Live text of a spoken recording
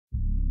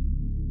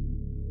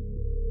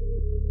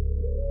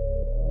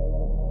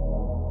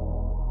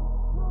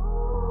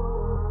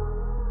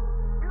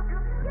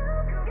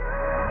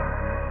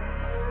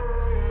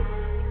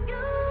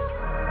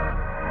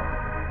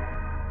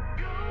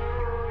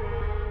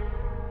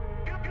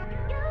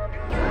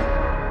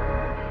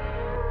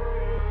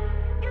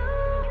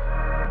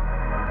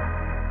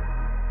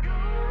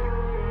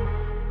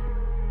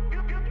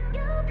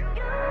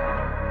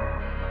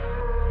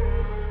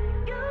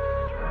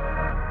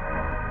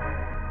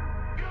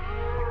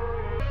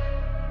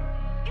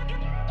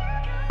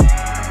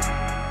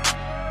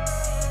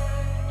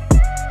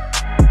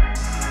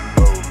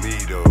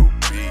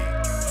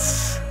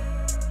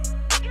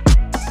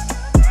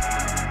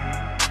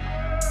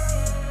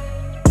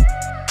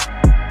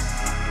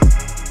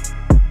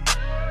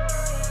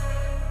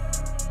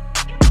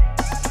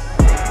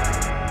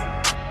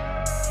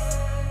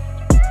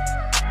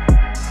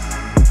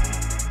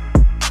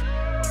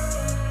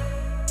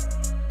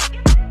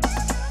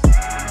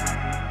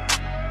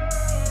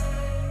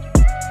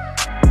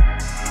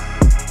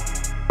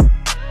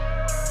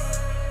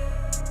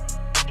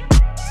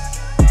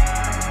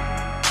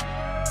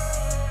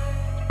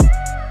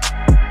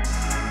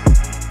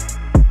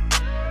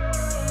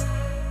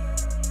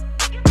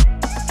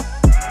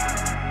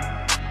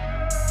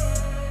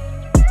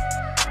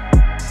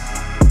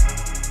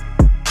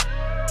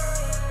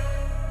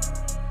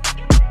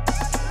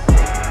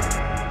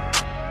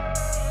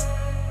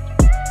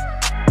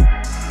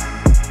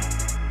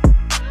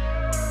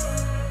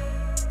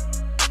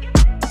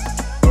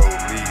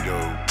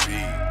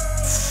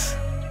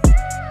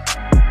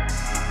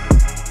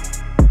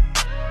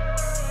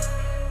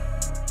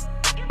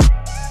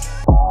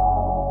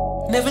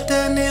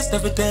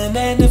done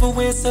that, never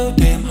went so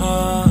damn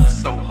hard.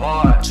 So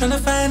hard. Tryna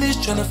find this,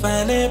 tryna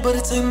find that, but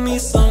it took me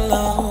so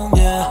long,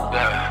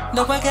 yeah.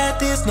 No, I got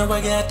this, no,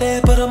 I got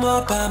that, but I'm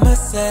all by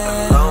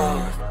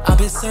myself. I've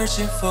been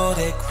searching for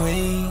that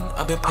queen.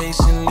 I've been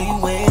patiently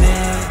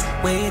waiting,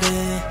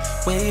 waiting,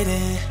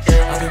 waiting.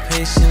 I've been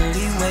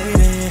patiently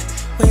waiting,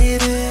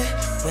 waiting,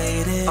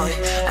 waiting.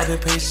 I've been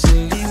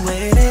patiently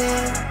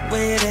waiting,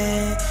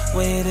 waiting,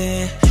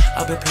 waiting.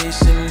 I've been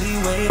patiently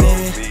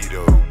waiting,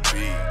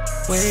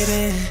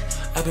 waiting.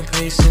 I've been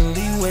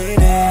patiently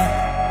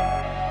waiting.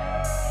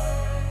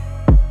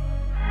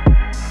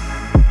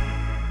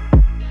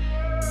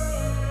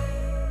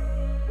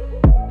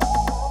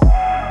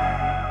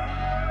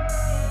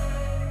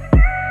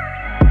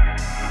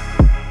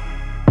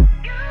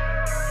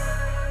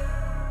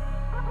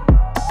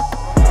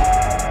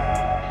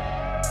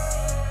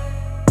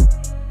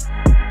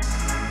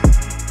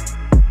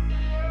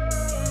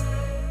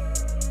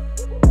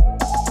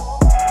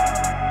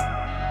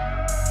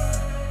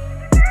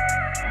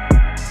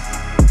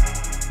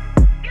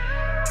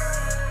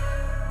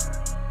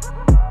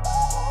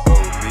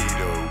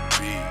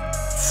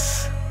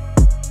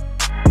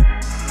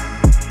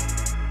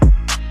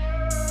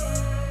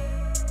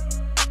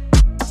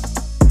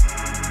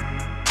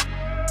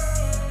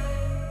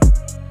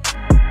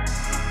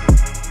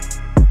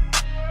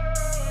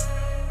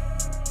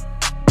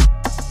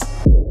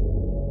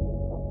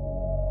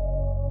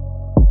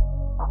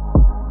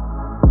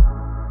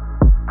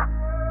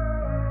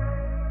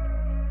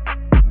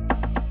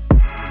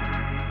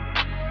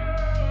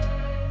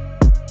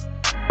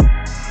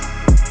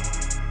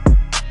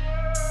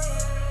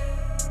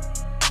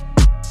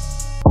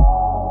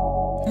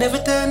 Never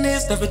done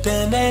this, never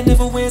done that,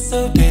 never went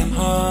so damn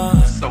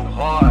hard. So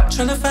hard.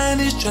 Tryna find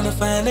this, tryna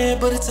find that,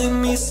 but it took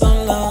me so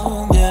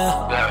long,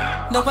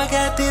 yeah. No, I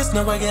got this,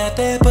 no, I got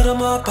that, but I'm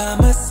all by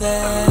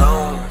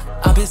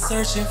myself. I've been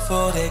searching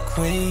for that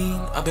queen.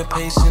 I've been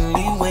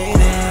patiently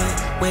waiting,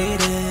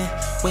 waiting,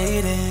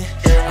 waiting.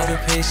 I've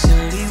been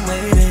patiently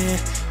waiting,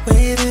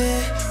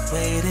 waiting,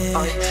 waiting.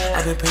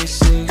 I've been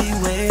patiently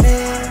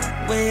waiting,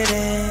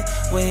 waiting,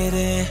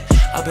 waiting.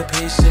 I've been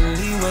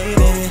patiently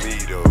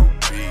waiting.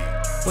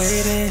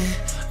 Waiting,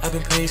 I've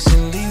been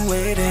patiently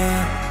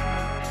waiting.